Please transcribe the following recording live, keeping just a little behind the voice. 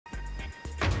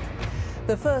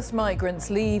The first migrants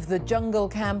leave the jungle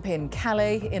camp in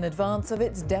Calais in advance of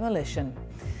its demolition.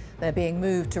 They're being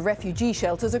moved to refugee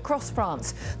shelters across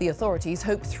France. The authorities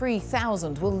hope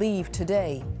 3,000 will leave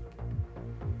today.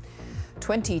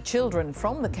 20 children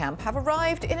from the camp have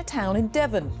arrived in a town in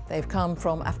Devon. They've come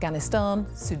from Afghanistan,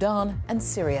 Sudan and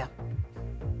Syria.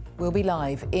 We'll be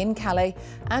live in Calais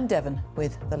and Devon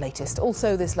with the latest.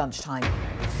 Also this lunchtime.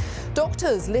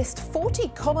 Doctors list 40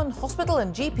 common hospital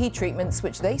and GP treatments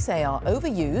which they say are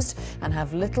overused and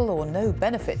have little or no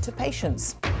benefit to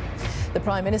patients. The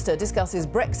Prime Minister discusses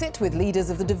Brexit with leaders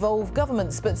of the devolved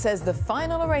governments but says the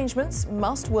final arrangements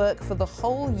must work for the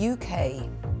whole UK.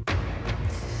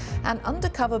 An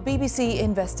undercover BBC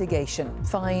investigation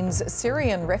finds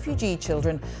Syrian refugee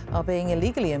children are being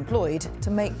illegally employed to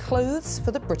make clothes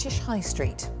for the British High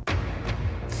Street.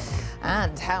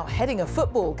 And how heading a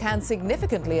football can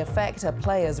significantly affect a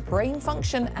player's brain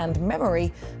function and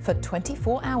memory for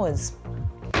 24 hours.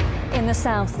 In the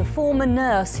south, the former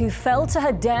nurse who fell to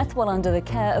her death while under the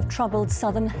care of troubled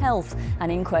Southern Health. An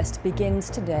inquest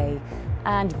begins today.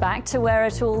 And back to where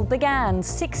it all began.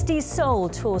 60s Soul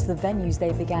tours the venues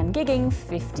they began gigging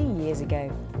 50 years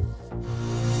ago.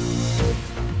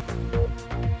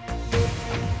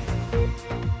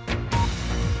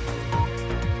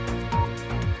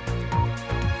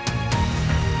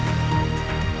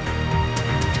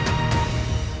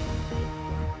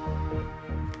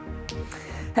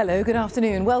 Hello, good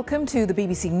afternoon. Welcome to the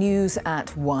BBC News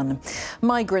at 1.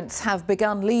 Migrants have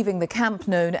begun leaving the camp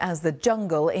known as the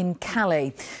Jungle in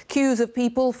Calais. Queues of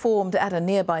people formed at a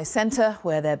nearby centre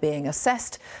where they're being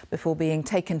assessed before being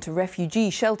taken to refugee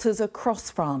shelters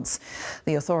across France.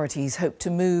 The authorities hope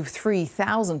to move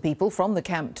 3,000 people from the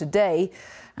camp today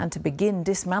and to begin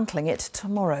dismantling it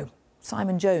tomorrow.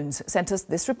 Simon Jones sent us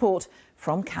this report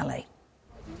from Calais.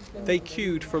 They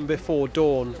queued from before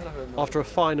dawn. After a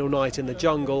final night in the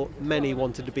jungle, many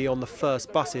wanted to be on the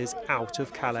first buses out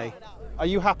of Calais. Are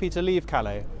you happy to leave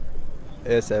Calais?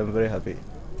 Yes, I'm very happy.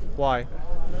 Why?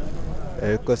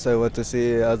 Because I want to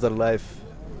see other life.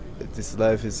 This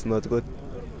life is not good.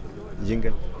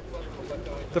 Jungle.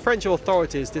 The French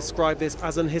authorities describe this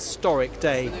as an historic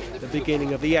day, the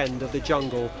beginning of the end of the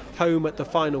jungle, home at the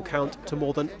final count to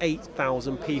more than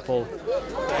 8,000 people.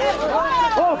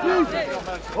 Oh, please!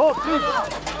 Oh, please!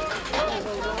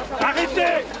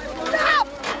 Arrêtez!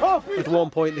 At one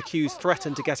point, the queues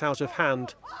threatened to get out of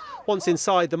hand. Once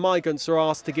inside, the migrants are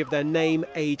asked to give their name,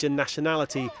 age and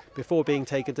nationality before being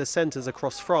taken to centres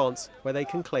across France where they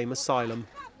can claim asylum.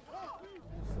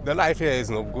 The life here is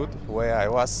not good, where I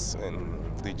was in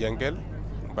the jungle,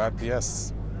 but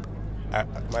yes,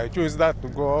 I choose that to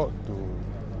go to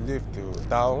live to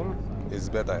town is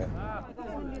better.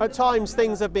 At times,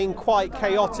 things have been quite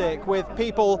chaotic, with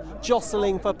people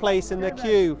jostling for place in the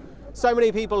queue. So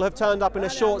many people have turned up in a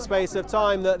short space of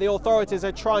time that the authorities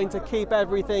are trying to keep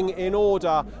everything in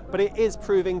order, but it is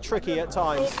proving tricky at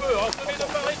times.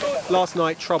 Last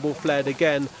night, trouble flared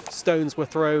again. Stones were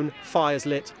thrown, fires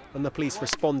lit, and the police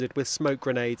responded with smoke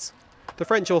grenades. The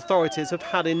French authorities have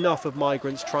had enough of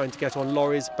migrants trying to get on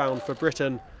lorries bound for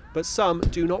Britain, but some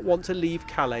do not want to leave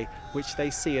Calais, which they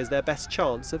see as their best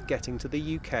chance of getting to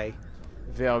the UK.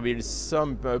 There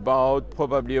will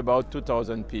probably about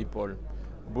 2,000 people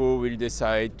who will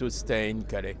decide to stay in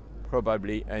Calais,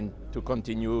 probably, and to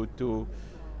continue to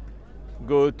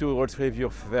go to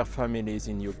retrieve their families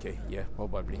in UK, yeah,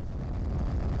 probably.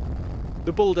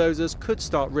 The bulldozers could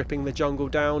start ripping the jungle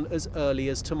down as early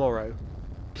as tomorrow.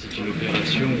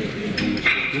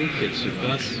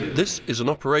 This is an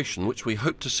operation which we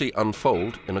hope to see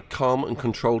unfold in a calm and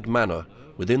controlled manner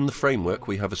within the framework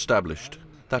we have established.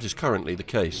 That is currently the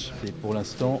case.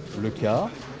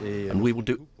 And we will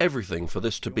do everything for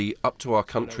this to be up to our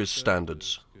country's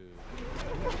standards.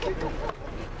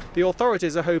 The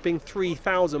authorities are hoping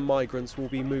 3,000 migrants will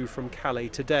be moved from Calais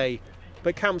today.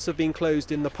 But camps have been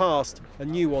closed in the past and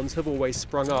new ones have always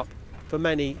sprung up. For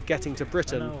many, getting to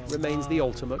Britain remains the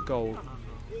ultimate goal.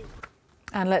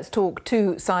 And let's talk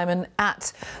to Simon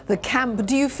at the camp.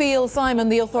 Do you feel, Simon,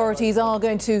 the authorities are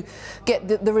going to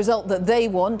get the result that they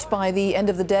want by the end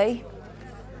of the day?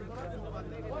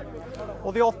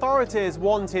 Well, the authorities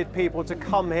wanted people to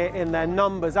come here in their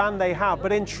numbers, and they have.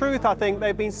 But in truth, I think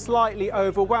they've been slightly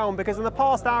overwhelmed because in the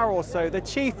past hour or so, the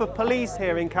chief of police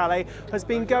here in Calais has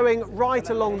been going right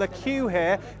along the queue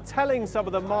here, telling some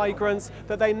of the migrants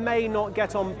that they may not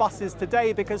get on buses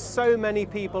today because so many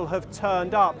people have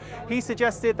turned up. He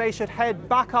suggested they should head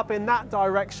back up in that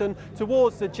direction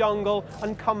towards the jungle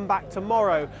and come back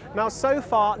tomorrow. Now, so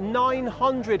far,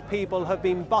 900 people have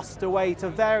been bussed away to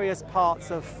various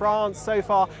parts of France. So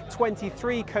far,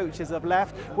 23 coaches have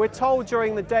left. We're told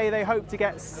during the day they hope to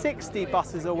get 60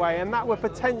 buses away, and that would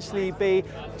potentially be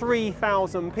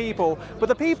 3,000 people. But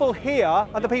the people here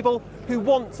are the people who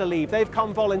want to leave. They've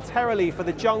come voluntarily for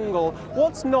the jungle.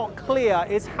 What's not clear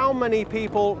is how many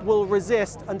people will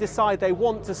resist and decide they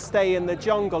want to stay in the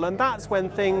jungle, and that's when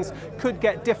things could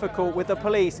get difficult with the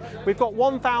police. We've got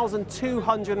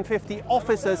 1,250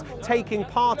 officers taking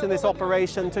part in this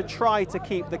operation to try to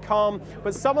keep the calm,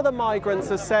 but some of the migrants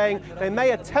are saying they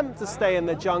may attempt to stay in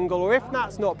the jungle, or if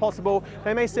that's not possible,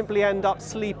 they may simply end up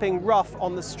sleeping rough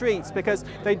on the streets because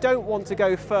they don't want to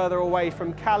go further away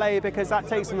from Calais, because that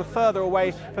takes them further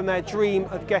away from their dream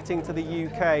of getting to the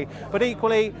UK. But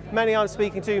equally, many I'm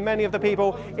speaking to, many of the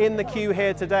people in the queue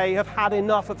here today have had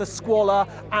enough of the squalor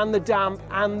and the damp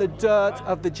and the dirt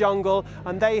of the jungle,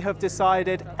 and they have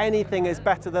decided anything is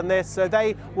better than this, so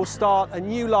they will start a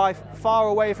new life far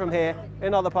away from here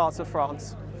in other parts of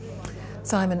France.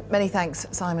 Simon, many thanks.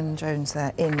 Simon Jones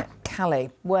there in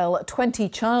Calais. Well, 20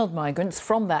 child migrants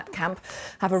from that camp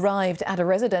have arrived at a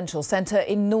residential centre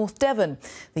in North Devon.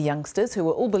 The youngsters, who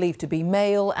were all believed to be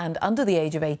male and under the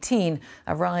age of 18,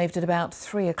 arrived at about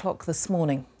 3 o'clock this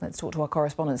morning. Let's talk to our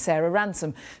correspondent Sarah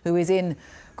Ransom, who is in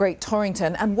Great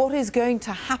Torrington. And what is going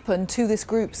to happen to this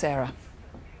group, Sarah?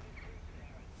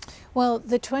 Well,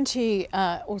 the 20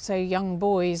 or so young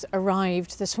boys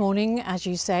arrived this morning. As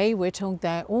you say, we're told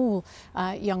they're all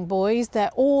young boys. They're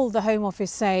all, the Home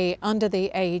Office say, under the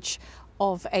age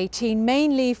of 18,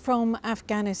 mainly from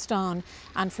Afghanistan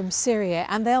and from Syria.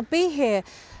 And they'll be here,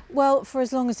 well, for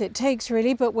as long as it takes,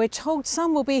 really, but we're told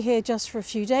some will be here just for a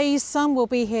few days, some will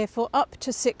be here for up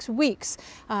to 6 weeks.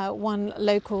 One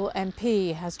local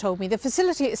MP has told me. The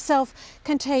facility itself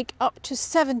can take up to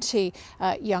 70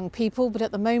 young people, but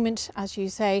at the moment, as you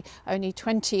say, only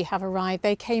 20 have arrived.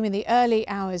 They came in the early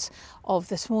hours of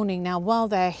this morning. Now, while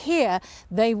they're here,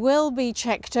 they will be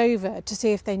checked over to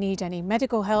see if they need any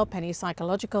medical help, any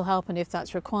psychological help, and if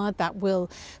that's required, that will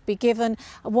be given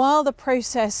while the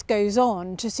process goes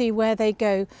on to see where they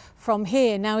go from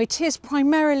here. Now, it is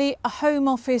primarily a Home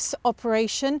Office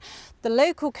operation. The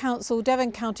local council,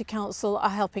 Devon County Council, are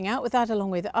helping out with that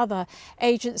along with other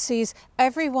agencies.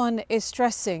 Everyone is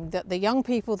stressing that the young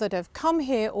people that have come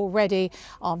here already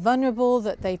are vulnerable,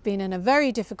 that they've been in a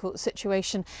very difficult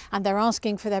situation, and they're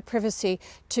asking for their privacy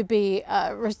to be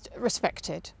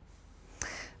respected.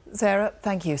 Sarah,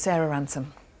 thank you. Sarah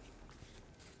Ransom.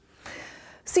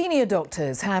 Senior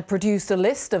doctors have produced a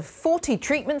list of 40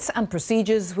 treatments and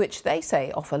procedures which they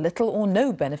say offer little or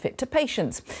no benefit to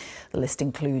patients. The list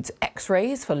includes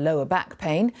X-rays for lower back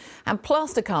pain and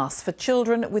plaster casts for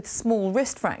children with small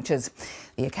wrist fractures.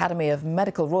 The Academy of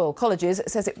Medical Royal Colleges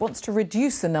says it wants to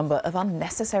reduce the number of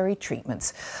unnecessary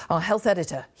treatments. Our health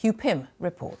editor, Hugh Pym,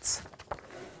 reports.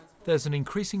 There's an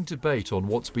increasing debate on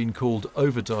what's been called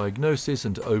overdiagnosis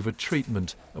and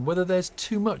overtreatment, and whether there's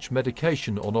too much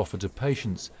medication on offer to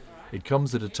patients. It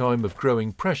comes at a time of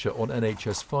growing pressure on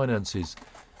NHS finances.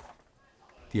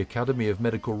 The Academy of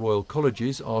Medical Royal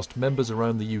Colleges asked members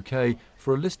around the UK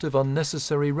for a list of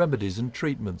unnecessary remedies and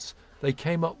treatments. They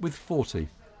came up with 40.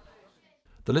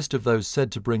 The list of those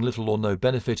said to bring little or no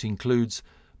benefit includes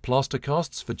plaster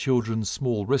casts for children's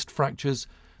small wrist fractures,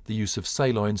 the use of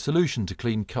saline solution to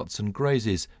clean cuts and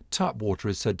grazes. Tap water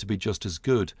is said to be just as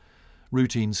good.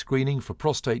 Routine screening for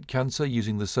prostate cancer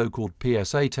using the so-called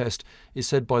PSA test is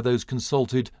said by those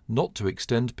consulted not to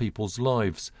extend people's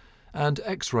lives. And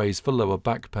X-rays for lower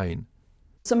back pain.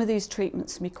 Some of these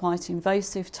treatments can be quite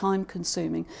invasive,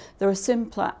 time-consuming. There are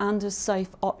simpler and as safe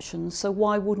options, so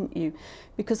why wouldn't you?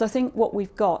 Because I think what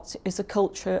we've got is a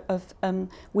culture of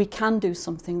we can do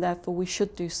something, therefore we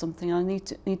should do something. I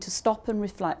need to stop and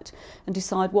reflect and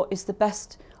decide what is the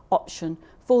best option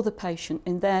for the patient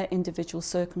in their individual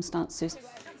circumstances.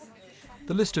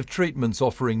 The list of treatments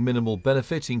offering minimal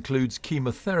benefit includes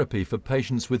chemotherapy for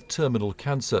patients with terminal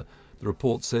cancer. The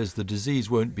report says the disease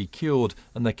won't be cured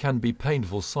and there can be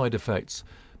painful side effects.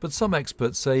 But some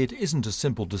experts say it isn't a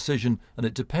simple decision and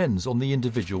it depends on the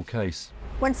individual case.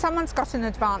 When someone's got an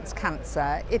advanced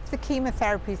cancer, if the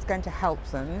chemotherapy is going to help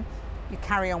them, you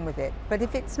carry on with it. But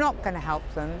if it's not going to help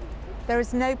them, there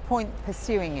is no point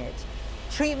pursuing it.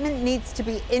 Treatment needs to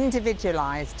be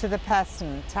individualised to the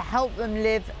person to help them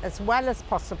live as well as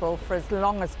possible for as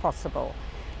long as possible.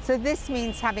 So this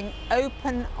means having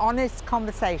open, honest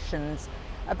conversations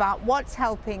about what's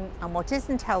helping and what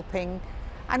isn't helping,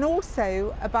 and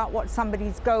also about what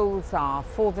somebody's goals are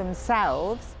for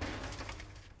themselves.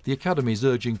 The Academy is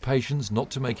urging patients not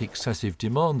to make excessive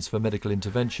demands for medical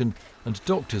intervention and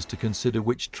doctors to consider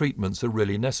which treatments are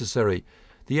really necessary,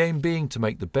 the aim being to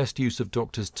make the best use of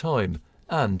doctors' time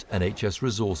and NHS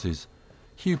resources.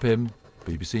 Hugh Pym,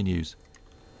 BBC News.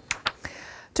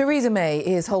 Theresa May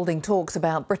is holding talks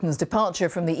about Britain's departure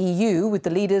from the EU with the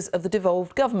leaders of the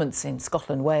devolved governments in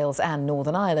Scotland, Wales and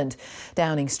Northern Ireland.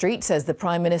 Downing Street says the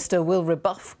Prime Minister will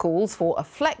rebuff calls for a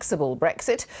flexible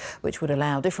Brexit, which would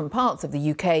allow different parts of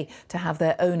the UK to have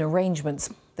their own arrangements.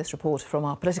 This report from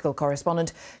our political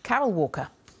correspondent, Carol Walker.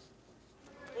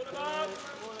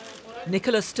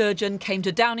 Nicola Sturgeon came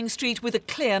to Downing Street with a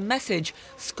clear message.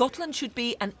 Scotland should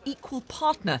be an equal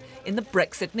partner in the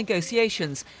Brexit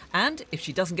negotiations. And if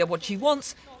she doesn't get what she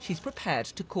wants, she's prepared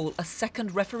to call a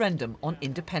second referendum on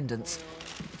independence.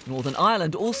 Northern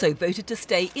Ireland also voted to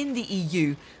stay in the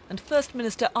EU. And First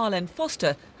Minister Arlene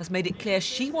Foster has made it clear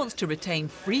she wants to retain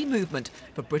free movement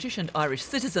for British and Irish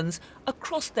citizens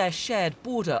across their shared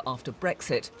border after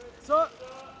Brexit.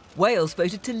 Wales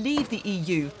voted to leave the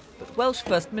EU. But Welsh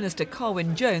First Minister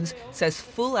Carwyn Jones says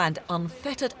full and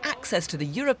unfettered access to the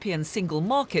European single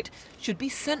market should be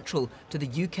central to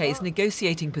the UK's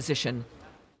negotiating position.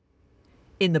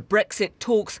 In the Brexit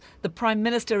talks, the Prime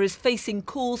Minister is facing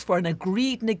calls for an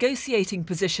agreed negotiating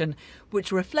position,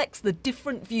 which reflects the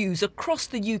different views across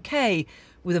the UK,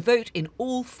 with a vote in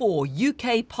all 4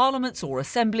 UK parliaments or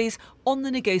assemblies on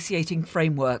the negotiating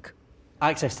framework.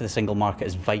 Access to the single market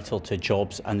is vital to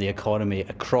jobs and the economy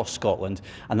across Scotland,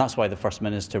 and that's why the First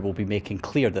Minister will be making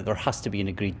clear that there has to be an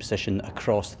agreed position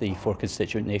across the 4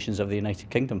 constituent nations of the United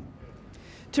Kingdom.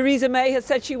 Theresa May has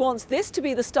said she wants this to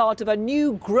be the start of a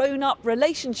new grown-up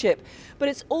relationship, but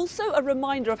it's also a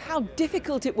reminder of how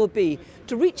difficult it will be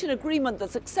to reach an agreement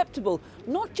that's acceptable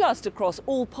not just across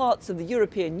all parts of the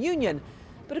European Union,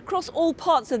 but across all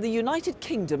parts of the United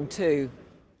Kingdom too.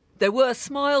 There were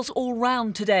smiles all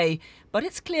round today, but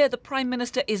it's clear the Prime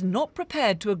Minister is not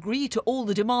prepared to agree to all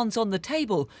the demands on the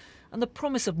table, and the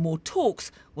promise of more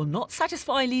talks will not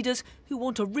satisfy leaders who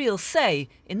want a real say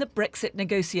in the Brexit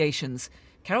negotiations.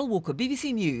 Carol Walker,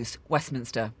 BBC News,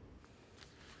 Westminster.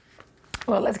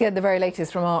 Well, let's get the very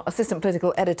latest from our assistant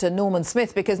political editor, Norman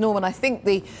Smith, because, Norman, I think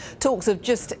the talks have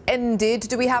just ended.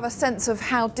 Do we have a sense of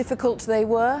how difficult they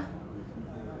were?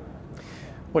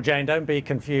 Well, Jane, don't be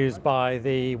confused by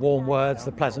the warm words,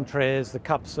 the pleasantries, the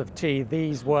cups of tea.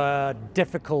 These were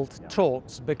difficult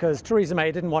talks because Theresa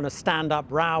May didn't want to stand up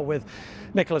row with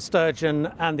Nicola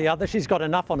Sturgeon and the others. She's got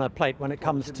enough on her plate when it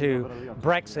comes to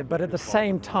Brexit, but at the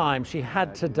same time, she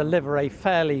had to deliver a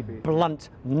fairly blunt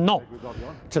no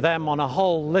to them on a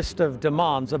whole list of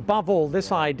demands. Above all,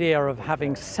 this idea of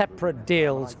having separate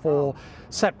deals for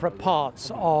separate parts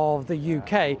of the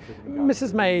UK.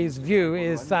 Mrs May's view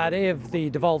is that if the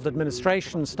devolved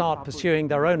administration start pursuing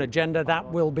their own agenda, that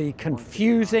will be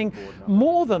confusing.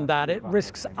 More than that, it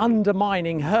risks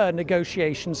undermining her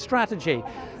negotiation strategy.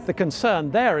 The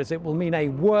concern there is it will mean a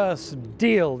worse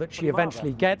deal that she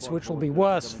eventually gets, which will be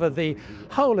worse for the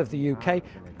whole of the UK.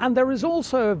 And there is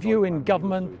also a view in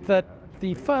government that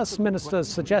the First Minister's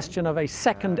suggestion of a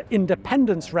second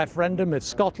independence referendum if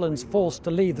Scotland's forced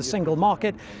to leave the single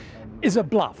market is a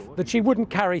bluff, that she wouldn't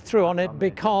carry through on it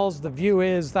because the view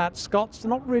is that Scots are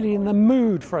not really in the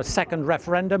mood for a second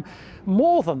referendum.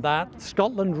 More than that,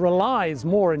 Scotland relies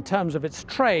more in terms of its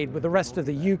trade with the rest of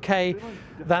the UK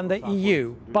than the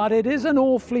EU. But it is an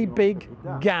awfully big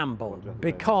gamble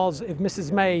because if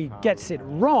Mrs May gets it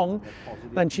wrong,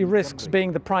 then she risks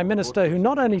being the Prime Minister who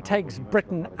not only takes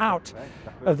Britain out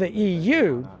of the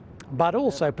EU, but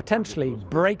also potentially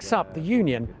breaks up the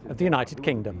union of the United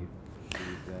Kingdom.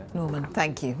 Norman,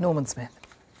 thank you. Norman Smith.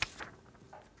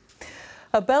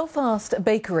 A Belfast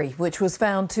bakery which was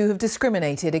found to have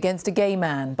discriminated against a gay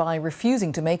man by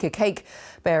refusing to make a cake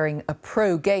bearing a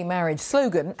pro-gay marriage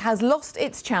slogan has lost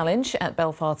its challenge at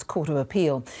Belfast's Court of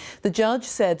Appeal. The judge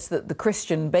said that the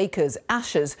Christian baker's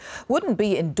ashes wouldn't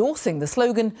be endorsing the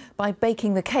slogan by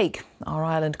baking the cake. Our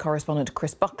Ireland correspondent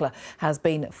Chris Buckler has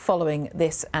been following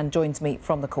this and joins me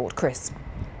from the court. Chris.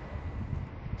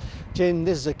 Jane,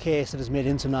 this is a case that has made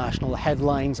international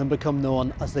headlines and become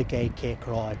known as the Gay Cake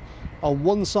Row. On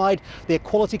one side, the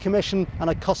Equality Commission and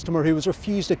a customer who was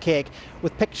refused a cake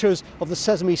with pictures of the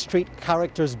Sesame Street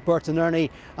characters Bert and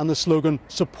Ernie and the slogan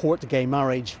 "Support Gay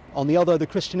Marriage." On the other, the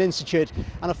Christian Institute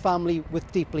and a family with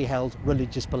deeply held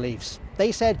religious beliefs.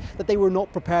 They said that they were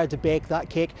not prepared to bake that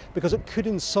cake because it could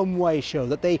in some way show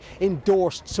that they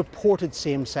supported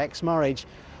same-sex marriage.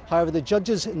 However, the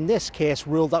judges in this case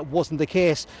ruled that wasn't the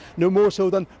case, no more so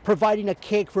than providing a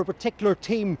cake for a particular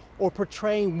team or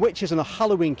portraying witches on a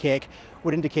Halloween cake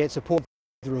would indicate support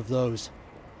for either of those.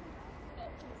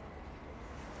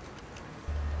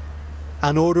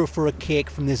 An order for a cake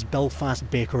from this Belfast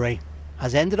bakery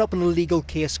has ended up in a legal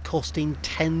case costing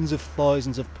tens of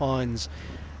thousands of pounds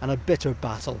and a bitter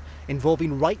battle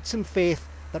involving rights and faith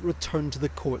that returned to the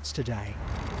courts today.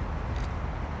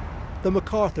 The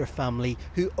MacArthur family,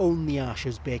 who own the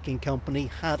Ashes Baking Company,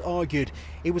 had argued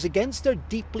it was against their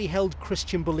deeply held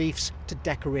Christian beliefs to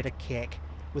decorate a cake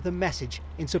with a message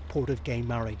in support of gay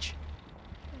marriage.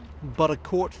 But a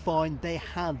court found they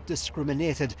had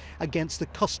discriminated against the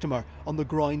customer on the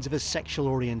grounds of his sexual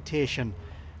orientation.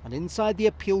 And inside the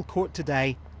appeal court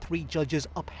today, 3 judges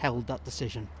upheld that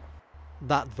decision.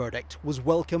 That verdict was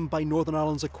welcomed by Northern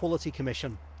Ireland's Equality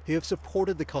Commission, who have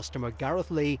supported the customer,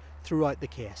 Gareth Lee, throughout the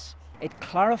case. It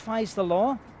clarifies the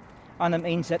law, and it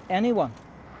means that anyone,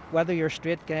 whether you're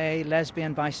straight, gay,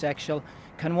 lesbian, bisexual,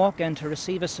 can walk in to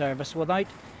receive a service without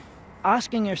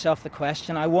asking yourself the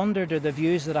question, I wonder, do the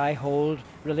views that I hold,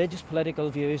 religious, political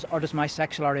views, or does my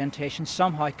sexual orientation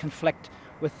somehow conflict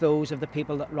with those of the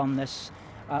people that run this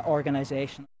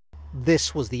organisation?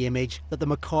 This was the image that the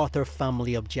MacArthur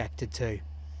family objected to.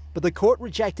 But the court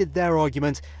rejected their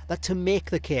argument that to make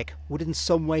the cake would in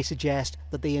some way suggest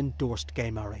that they endorsed gay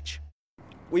marriage.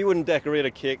 We wouldn't decorate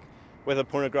a cake with a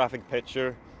pornographic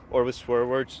picture or with swear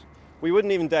words. We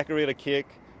wouldn't even decorate a cake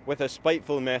with a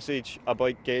spiteful message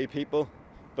about gay people,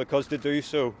 because to do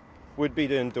so would be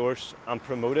to endorse and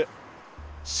promote it.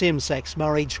 Same-sex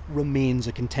marriage remains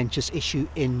a contentious issue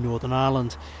in Northern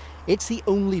Ireland. It's the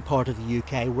only part of the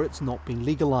UK where it's not been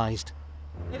legalised.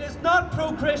 It is not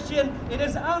pro-Christian, it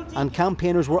is anti... And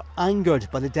campaigners were angered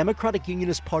by the Democratic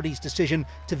Unionist Party's decision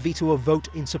to veto a vote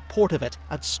in support of it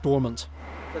at Stormont.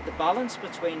 But the balance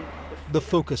between... The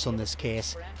focus on this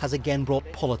case has again brought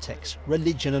politics,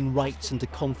 religion and rights into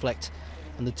conflict,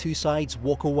 and the two sides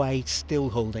walk away still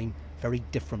holding very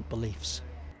different beliefs.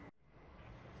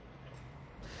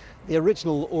 The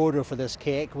original order for this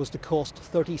cake was to cost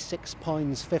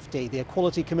 £36.50. The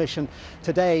Equality Commission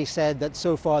today said that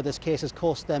so far this case has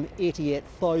cost them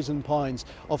 £88,000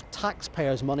 of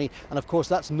taxpayers' money, and of course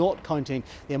that's not counting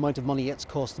the amount of money it's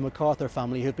cost the MacArthur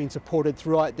family, who've been supported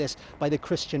throughout this by the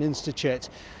Christian Institute.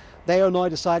 They are now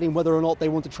deciding whether or not they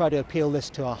want to try to appeal this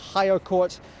to a higher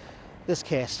court. This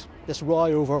case, this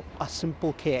row over a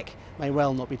simple cake, may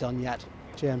well not be done yet.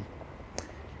 Jim.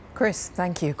 Chris,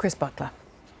 thank you. Chris Buckler.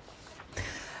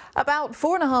 About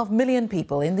 4.5 million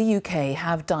people in the UK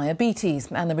have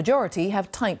diabetes, and the majority have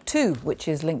type 2, which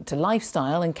is linked to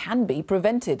lifestyle and can be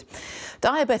prevented.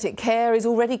 Diabetic care is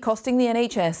already costing the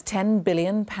NHS £10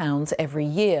 billion every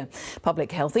year.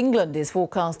 Public Health England is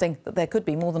forecasting that there could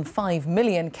be more than 5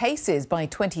 million cases by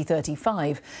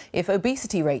 2035 if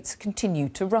obesity rates continue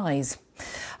to rise.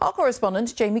 Our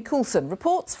correspondent Jamie Coulson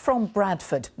reports from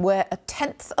Bradford, where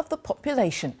 1/10 of the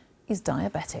population is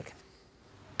diabetic.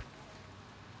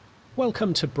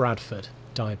 Welcome to Bradford,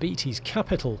 diabetes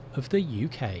capital of the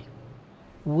UK.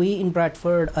 We in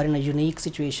Bradford are in a unique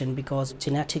situation because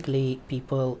genetically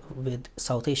people with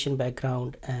South Asian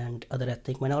background and other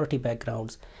ethnic minority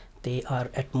backgrounds, they are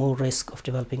at more risk of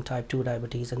developing type 2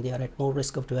 diabetes, and they are at more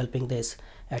risk of developing this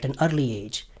at an early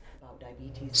age.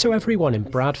 So everyone in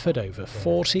Bradford over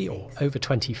 40 or over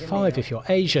 25 if you're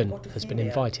Asian has been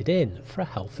invited in for a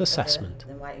health assessment.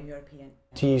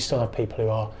 Do you still have people who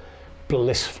are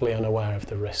blissfully unaware of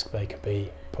the risk they could be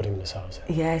putting themselves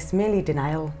in? Yeah, it's mainly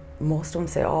denial. Most of them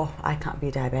say, oh, I can't be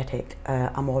diabetic,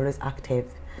 I'm always active.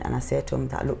 And I say to them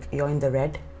that, look, you're in the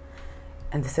red.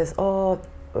 And they says, oh,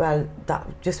 well,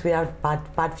 we have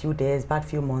bad few days, bad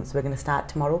few months, we're going to start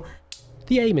tomorrow.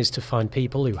 The aim is to find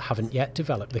people who haven't yet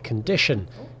developed the condition.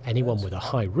 Anyone with a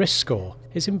high risk score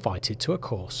is invited to a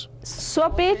course.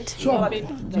 Swap it,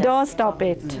 don't stop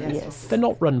it. Yes. They're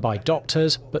not run by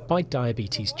doctors, but by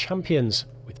diabetes champions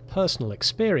with personal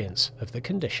experience of the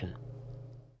condition.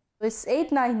 It's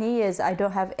 8-9 years, I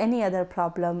don't have any other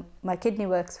problem. My kidney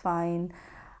works fine.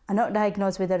 I'm not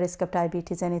diagnosed with a risk of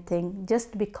diabetes, anything,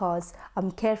 just because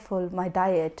I'm careful my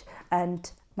diet and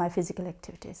my physical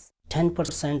activities.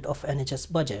 10% of NHS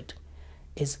budget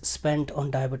is spent on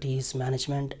diabetes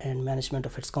management and management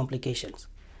of its complications.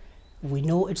 We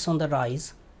know it's on the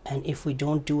rise, and if we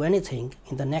don't do anything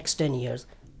in the next 10 years,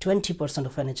 20%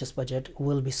 of NHS budget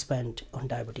will be spent on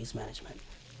diabetes management.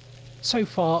 So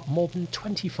far, more than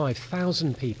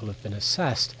 25,000 people have been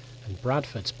assessed, and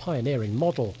Bradford's pioneering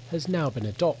model has now been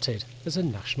adopted as a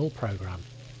national programme.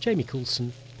 Jamie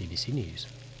Coulson, BBC News.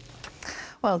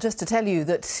 Well, just to tell you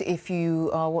that if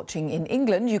you are watching in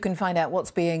England, you can find out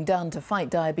what's being done to fight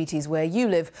diabetes where you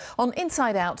live on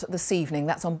Inside Out this evening.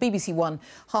 That's on BBC One,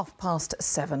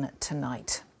 7:30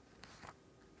 tonight.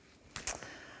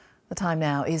 The time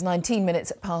now is 19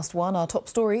 minutes past 1. Our top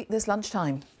story this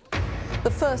lunchtime.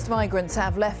 The first migrants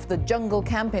have left the jungle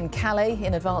camp in Calais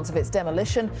in advance of its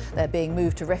demolition. They're being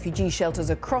moved to refugee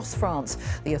shelters across France.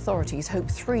 The authorities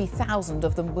hope 3,000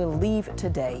 of them will leave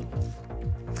today.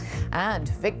 And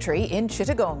victory in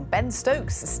Chittagong. Ben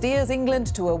Stokes steers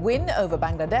England to a win over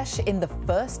Bangladesh in the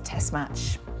first Test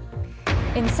match.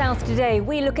 In South Today,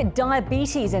 we look at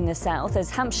diabetes in the South as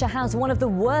Hampshire has one of the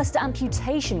worst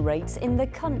amputation rates in the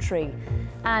country.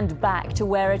 And back to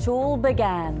where it all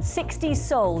began. 60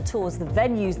 Soul tours the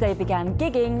venues they began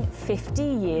gigging 50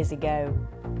 years ago.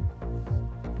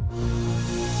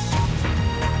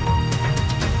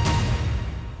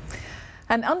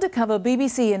 An undercover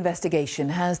BBC investigation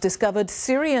has discovered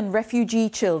Syrian refugee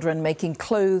children making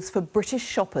clothes for British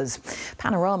shoppers.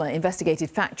 Panorama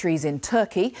investigated factories in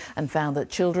Turkey and found that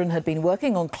children had been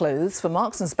working on clothes for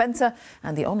Marks & Spencer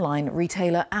and the online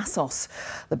retailer ASOS.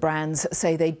 The brands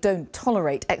say they don't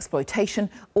tolerate exploitation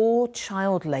or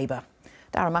child labour.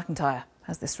 Dara McIntyre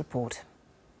has this report.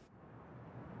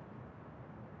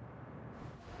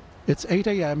 It's 8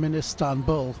 a.m. in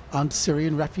Istanbul and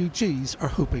Syrian refugees are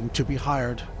hoping to be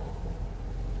hired.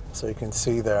 So you can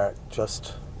see there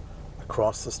just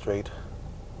across the street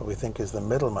what we think is the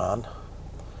middleman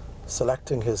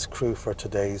selecting his crew for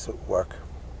today's work.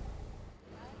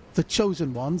 The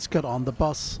chosen ones get on the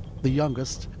bus. The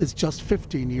youngest is just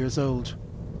 15 years old.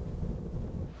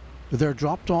 They're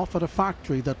dropped off at a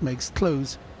factory that makes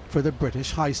clothes for the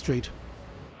British High Street.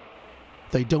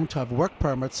 They don't have work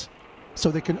permits, so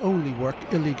they can only work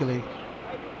illegally.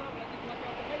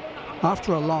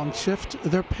 After a long shift,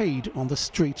 they're paid on the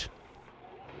street.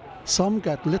 Some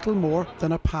get little more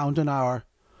than £1 an hour,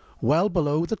 well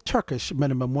below the Turkish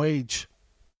minimum wage.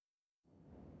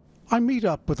 I meet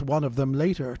up with one of them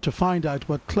later to find out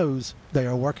what clothes they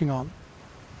are working on.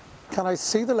 Can I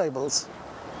see the labels?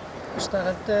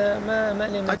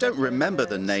 I don't remember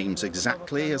the names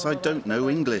exactly as I don't know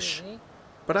English,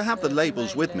 but I have the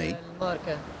labels with me.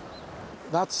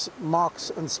 That's Marks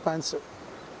 & Spencer.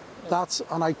 That's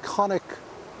an iconic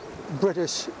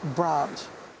British brand.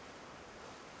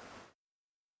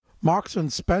 Marks &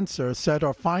 Spencer said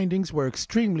our findings were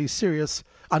extremely serious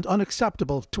and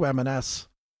unacceptable to M&S.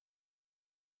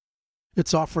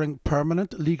 It's offering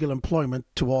permanent legal employment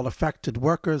to all affected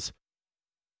workers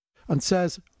and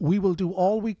says we will do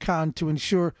all we can to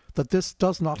ensure that this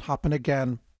does not happen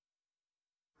again.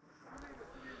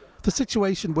 The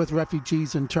situation with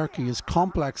refugees in Turkey is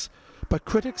complex, but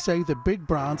critics say the big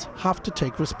brands have to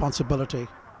take responsibility.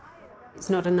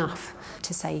 It's not enough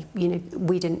to say,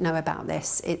 we didn't know about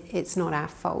this, it's not our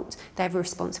fault. They have a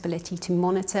responsibility to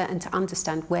monitor and to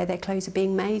understand where their clothes are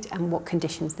being made and what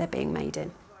conditions they're being made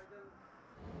in.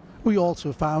 We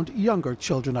also found younger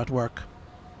children at work.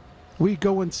 We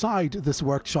go inside this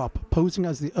workshop, posing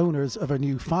as the owners of a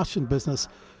new fashion business,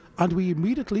 and we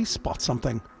immediately spot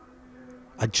something.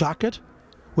 A jacket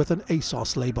with an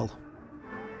ASOS label.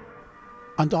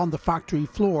 And on the factory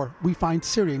floor, we find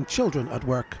Syrian children at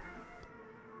work.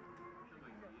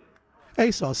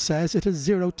 ASOS says it has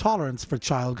zero tolerance for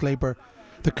child labour.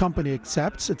 The company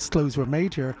accepts its clothes were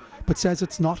made here, but says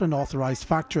it's not an authorised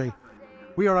factory.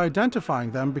 We are identifying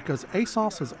them because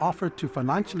ASOS has offered to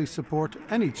financially support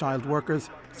any child workers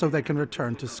so they can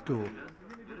return to school.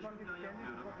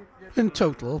 In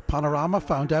total, Panorama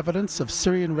found evidence of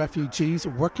Syrian refugees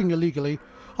working illegally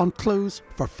on clothes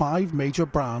for 5 major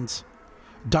brands.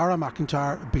 Dara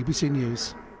McIntyre, BBC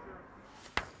News.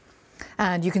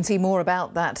 And you can see more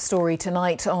about that story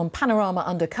tonight on Panorama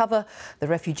Undercover, the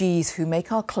refugees who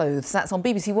make our clothes. That's on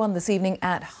BBC One this evening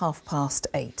at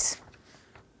 8:30.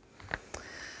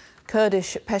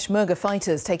 Kurdish Peshmerga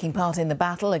fighters taking part in the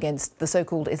battle against the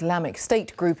so-called Islamic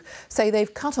State group say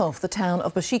they've cut off the town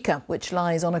of Bashika, which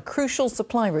lies on a crucial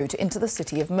supply route into the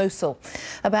city of Mosul.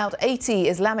 About 80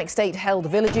 Islamic State-held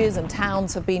villages and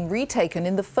towns have been retaken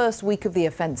in the first week of the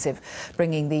offensive,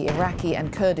 bringing the Iraqi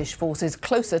and Kurdish forces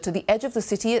closer to the edge of the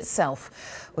city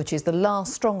itself, which is the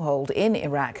last stronghold in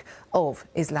Iraq of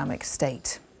Islamic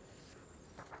State.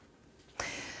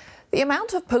 The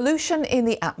amount of pollution in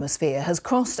the atmosphere has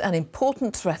crossed an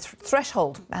important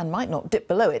threshold and might not dip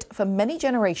below it for many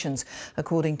generations,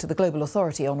 according to the Global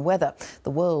Authority on Weather.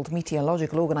 The World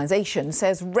Meteorological Organization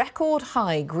says record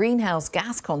high greenhouse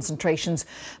gas concentrations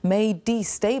may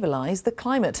destabilise the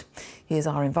climate. Here's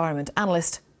our environment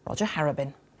analyst, Roger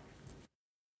Harrabin.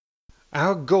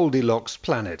 Our Goldilocks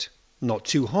planet. Not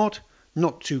too hot,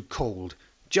 not too cold,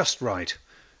 just right.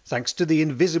 Thanks to the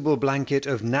invisible blanket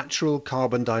of natural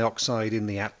carbon dioxide in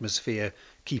the atmosphere,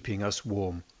 keeping us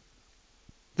warm.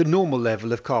 The normal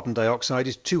level of carbon dioxide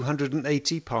is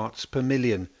 280 parts per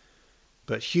million.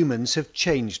 But humans have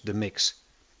changed the mix,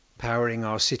 powering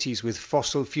our cities with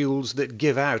fossil fuels that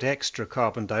give out extra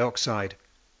carbon dioxide.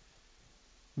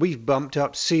 We've bumped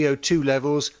up CO2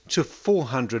 levels to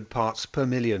 400 parts per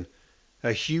million,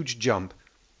 a huge jump.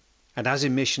 And as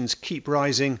emissions keep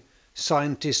rising,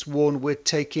 scientists warn we're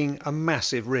taking a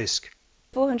massive risk.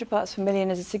 400 parts per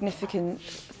million is a significant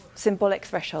symbolic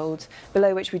threshold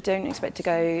below which we don't expect to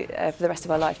go for the rest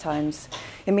of our lifetimes.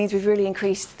 It means we've really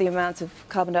increased the amount of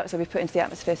carbon dioxide we put into the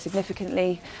atmosphere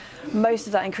significantly. Most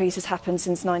of that increase has happened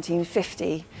since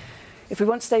 1950. If we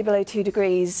want to stay below 2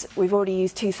 degrees, we've already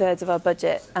used 2/3 of our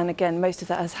budget, and again, most of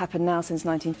that has happened now since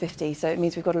 1950, so it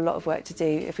means we've got a lot of work to do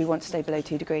if we want to stay below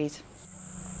 2 degrees.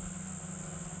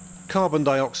 Carbon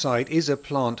dioxide is a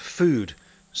plant food,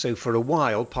 so for a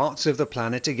while parts of the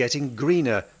planet are getting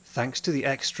greener thanks to the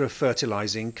extra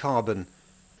fertilising carbon.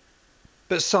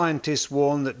 But scientists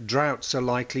warn that droughts are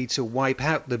likely to wipe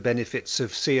out the benefits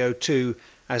of CO2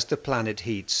 as the planet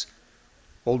heats.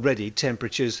 Already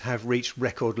temperatures have reached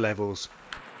record levels.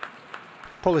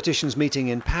 Politicians meeting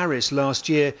in Paris last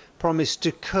year promised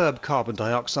to curb carbon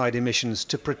dioxide emissions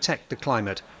to protect the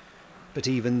climate. But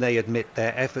even they admit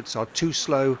their efforts are too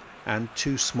slow and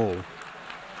too small.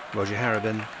 Roger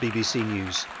Harrabin, BBC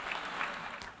News.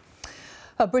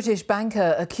 A British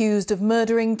banker accused of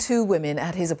murdering 2 women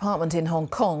at his apartment in Hong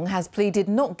Kong has pleaded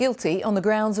not guilty on the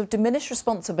grounds of diminished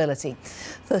responsibility.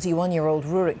 31-year-old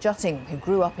Rurik Jutting, who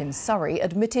grew up in Surrey,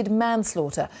 admitted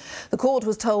manslaughter. The court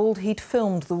was told he'd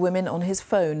filmed the women on his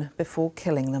phone before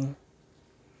killing them.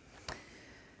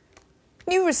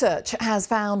 New research has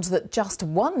found that just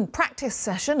one practice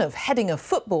session of heading a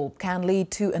football can lead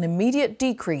to an immediate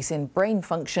decrease in brain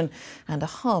function and a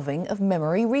halving of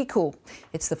memory recall.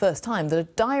 It's the first time that a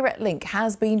direct link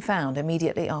has been found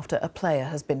immediately after a player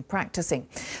has been practicing.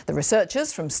 The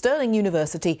researchers from Stirling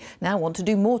University now want to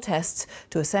do more tests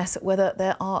to assess whether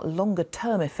there are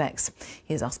longer-term effects.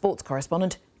 Here's our sports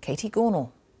correspondent, Katie Gornall.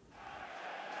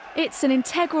 It's an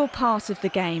integral part of the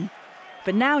game.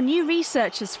 But now new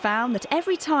research has found that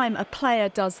every time a player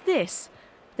does this,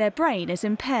 their brain is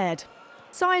impaired.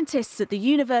 Scientists at the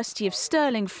University of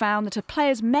Stirling found that a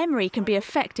player's memory can be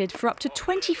affected for up to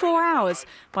 24 hours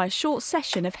by a short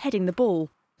session of heading the ball.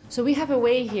 So we have a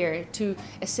way here to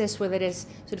assess whether there's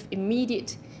sort of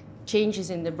immediate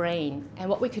changes in the brain. And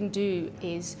what we can do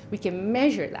is we can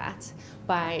measure that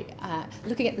by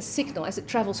looking at the signal as it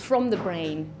travels from the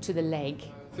brain to the leg.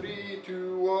 3,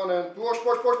 2, 1, and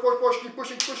push,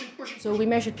 keep pushing. So we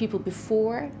measured people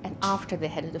before and after they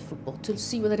headed the football to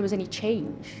see whether there was any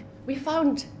change. We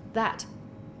found that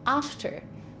after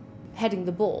heading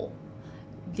the ball,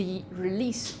 the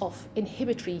release of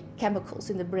inhibitory chemicals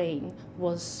in the brain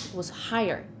was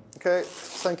higher. Okay,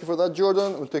 thank you for that,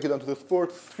 Jordan. We'll take it down to the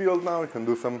sports field now. We can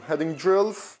do some heading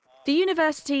drills. The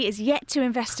university is yet to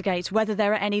investigate whether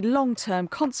there are any long-term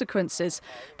consequences,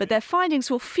 but their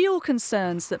findings will fuel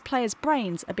concerns that players'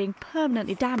 brains are being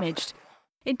permanently damaged.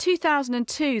 In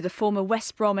 2002, the former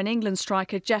West Brom and England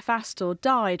striker Jeff Astor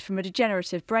died from a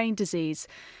degenerative brain disease.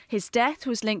 His death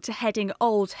was linked to heading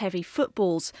old, heavy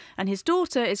footballs, and his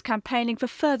daughter is campaigning for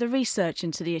further research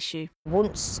into the issue.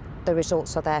 Once the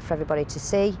results are there for everybody to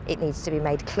see, it needs to be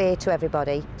made clear to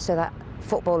everybody so that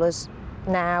footballers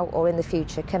now or in the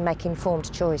future can make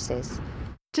informed choices.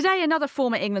 Today, another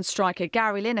former England striker,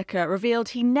 Gary Lineker, revealed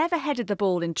he never headed the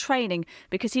ball in training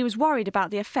because he was worried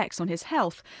about the effects on his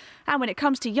health. And when it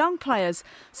comes to young players,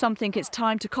 some think it's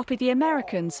time to copy the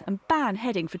Americans and ban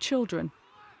heading for children.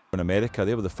 In America,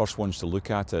 they were the first ones to look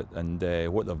at it, and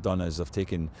what they've done is they've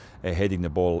taken heading the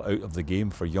ball out of the game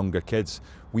for younger kids.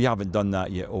 We haven't done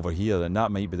that yet over here, and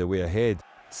that might be the way ahead.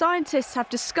 Scientists have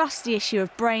discussed the issue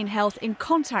of brain health in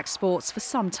contact sports for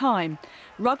some time.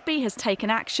 Rugby has taken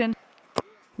action.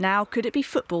 Now, could it be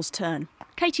football's turn?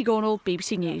 Katie Gornall,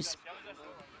 BBC News.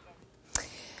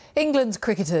 England's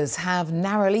cricketers have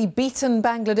narrowly beaten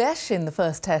Bangladesh in the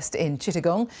first test in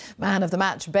Chittagong. Man of the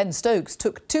match Ben Stokes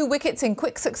took 2 wickets in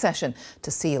quick succession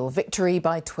to seal victory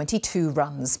by 22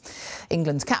 runs.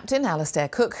 England's captain Alastair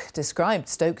Cook described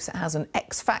Stokes as an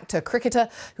X-factor cricketer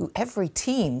who every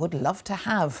team would love to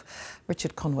have.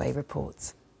 Richard Conway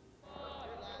reports.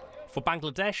 For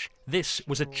Bangladesh, this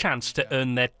was a chance to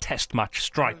earn their test match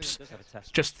stripes.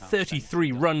 Just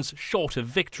 33 runs short of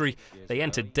victory, they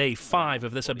entered day 5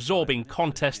 of this absorbing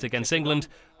contest against England,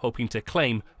 hoping to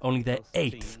claim only their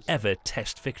 8th ever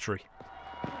test victory.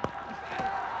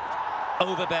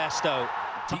 Over Bairstow.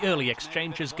 The early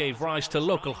exchanges gave rise to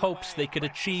local hopes they could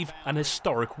achieve an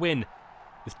historic win.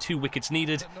 With 2 wickets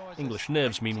needed, English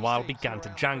nerves meanwhile began to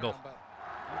jangle.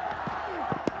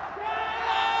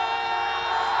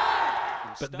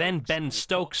 But then Ben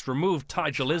Stokes removed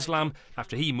Taijul Islam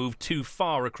after he moved too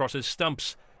far across his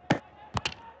stumps.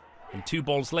 And 2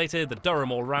 balls later, the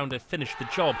Durham all-rounder finished the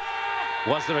job.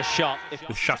 Was there a shot?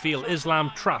 With Shafil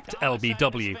Islam trapped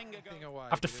LBW.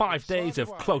 After 5 days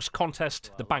of close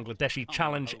contest, the Bangladeshi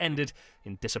challenge ended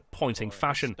in disappointing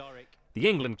fashion. The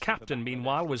England captain,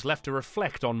 meanwhile, was left to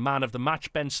reflect on man of the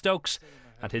match Ben Stokes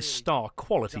and his star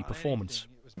quality performance.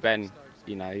 Ben,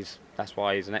 you know, that's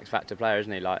why he's an X-factor player,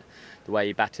 isn't he? Like the way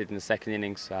he batted in the second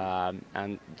innings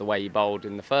and the way he bowled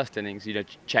in the first innings, you know,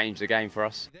 changed the game for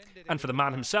us. And for the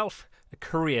man himself, a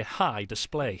career high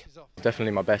display.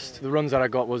 Definitely my best. The runs that I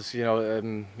got was, you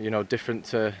know, different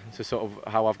to sort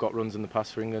of how I've got runs in the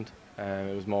past for England.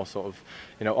 It was more sort of,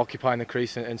 you know, occupying the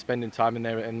crease and spending time in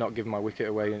there and not giving my wicket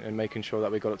away and making sure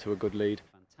that we got it to a good lead.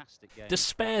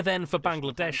 Despair then for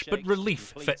Bangladesh, but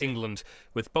relief for England,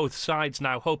 with both sides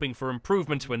now hoping for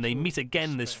improvement when they meet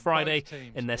again this Friday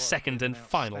in their second and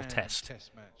final test.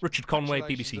 Richard Conway,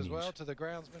 BBC News.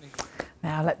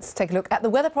 Now let's take a look at the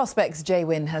weather prospects. Jay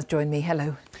Wynn has joined me.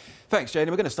 Hello. Thanks, Jane.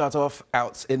 We're going to start off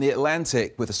out in the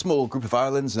Atlantic with a small group of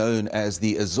islands known as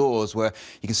the Azores, where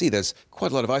you can see there's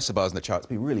quite a lot of isobars in the chart. It's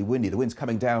been really windy. The wind's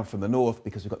coming down from the north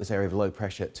because we've got this area of low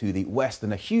pressure to the west,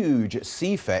 and a huge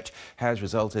sea fetch has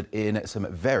resulted in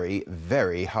some very,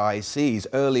 very high seas.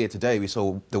 Earlier today, we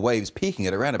saw the waves peaking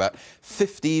at around about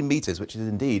 15 metres, which is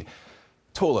indeed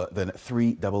taller than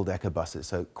 3 double-decker buses.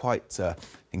 So quite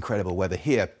incredible weather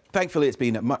here. Thankfully, it's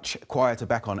been much quieter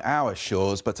back on our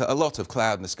shores, but a lot of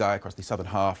cloud in the sky across the southern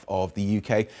half of the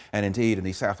UK, and indeed in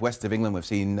the southwest of England we've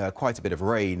seen quite a bit of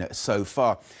rain so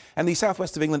far. And the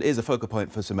southwest of England is a focal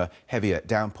point for some heavier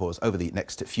downpours over the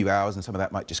next few hours, and some of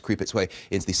that might just creep its way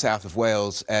into the south of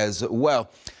Wales as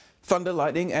well. Thunder,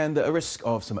 lightning and a risk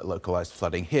of some localised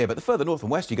flooding here. But the further north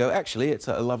and west you go, actually, it's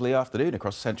a lovely afternoon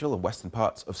across central and western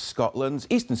parts of Scotland.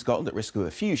 Eastern Scotland at risk of a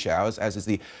few showers, as is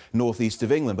the northeast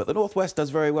of England. But the northwest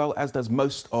does very well, as does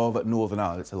most of Northern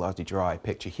Ireland. It's a largely dry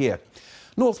picture here.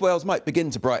 North Wales might begin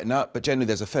to brighten up, but generally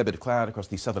there's a fair bit of cloud across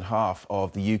the southern half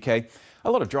of the UK. A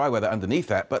lot of dry weather underneath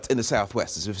that, but in the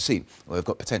southwest, as we've seen, well, we've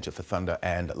got potential for thunder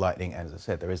and lightning. And as I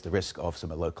said, there is the risk of some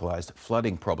localised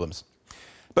flooding problems.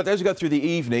 But as we go through the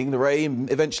evening, the rain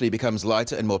eventually becomes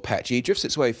lighter and more patchy, drifts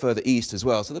its way further east as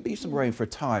well, so there'll be some rain for a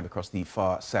time across the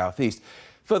far southeast.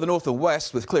 Further north and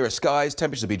west, with clearer skies,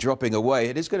 temperatures will be dropping away.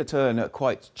 It is going to turn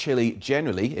quite chilly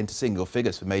generally into single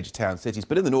figures for major town cities,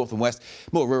 but in the north and west,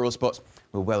 more rural spots,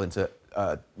 we're well into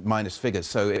minus figures,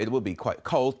 so it will be quite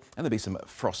cold, and there'll be some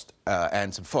frost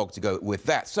and some fog to go with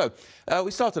that. So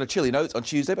we start on a chilly note on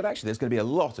Tuesday, but actually there's going to be a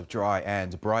lot of dry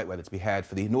and bright weather to be had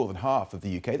for the northern half of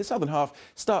the UK. The southern half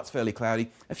starts fairly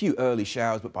cloudy, a few early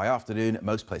showers, but by afternoon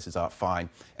most places are fine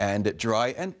and dry,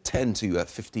 and 10 to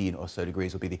 15 or so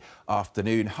degrees will be the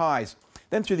afternoon highs.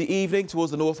 Then through the evening,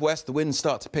 towards the northwest, the winds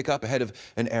start to pick up ahead of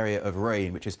an area of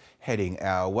rain, which is heading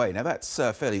our way. Now, that's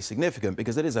fairly significant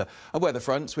because it is a weather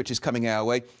front which is coming our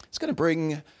way. It's going to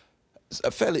bring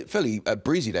a fairly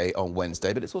breezy day on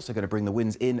Wednesday, but it's also going to bring the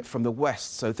winds in from the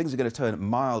west, so things are going to turn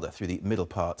milder through the middle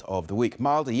part of the week.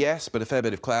 Milder, yes, but a fair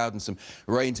bit of cloud and some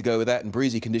rain to go with that, and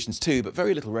breezy conditions too, but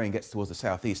very little rain gets towards the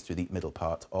southeast through the middle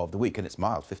part of the week, and it's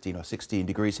mild, 15 or 16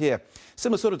 degrees here.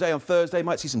 Similar sort of day on Thursday,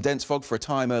 might see some dense fog for a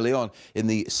time early on in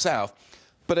the south.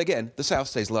 But again, the south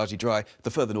stays largely dry.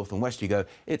 The further north and west you go,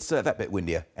 it's that bit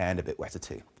windier and a bit wetter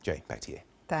too. Jay, back to you.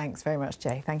 Thanks very much,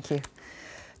 Jay. Thank you.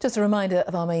 Just a reminder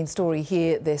of our main story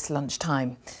here this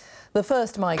lunchtime. The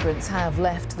first migrants have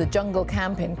left the jungle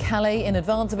camp in Calais in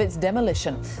advance of its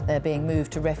demolition. They're being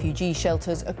moved to refugee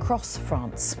shelters across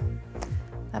France.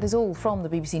 That is all from the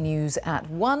BBC News at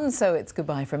 1, so it's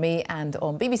goodbye from me. And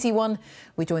on BBC One,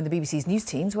 we join the BBC's news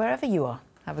teams wherever you are.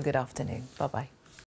 Have a good afternoon. Bye-bye.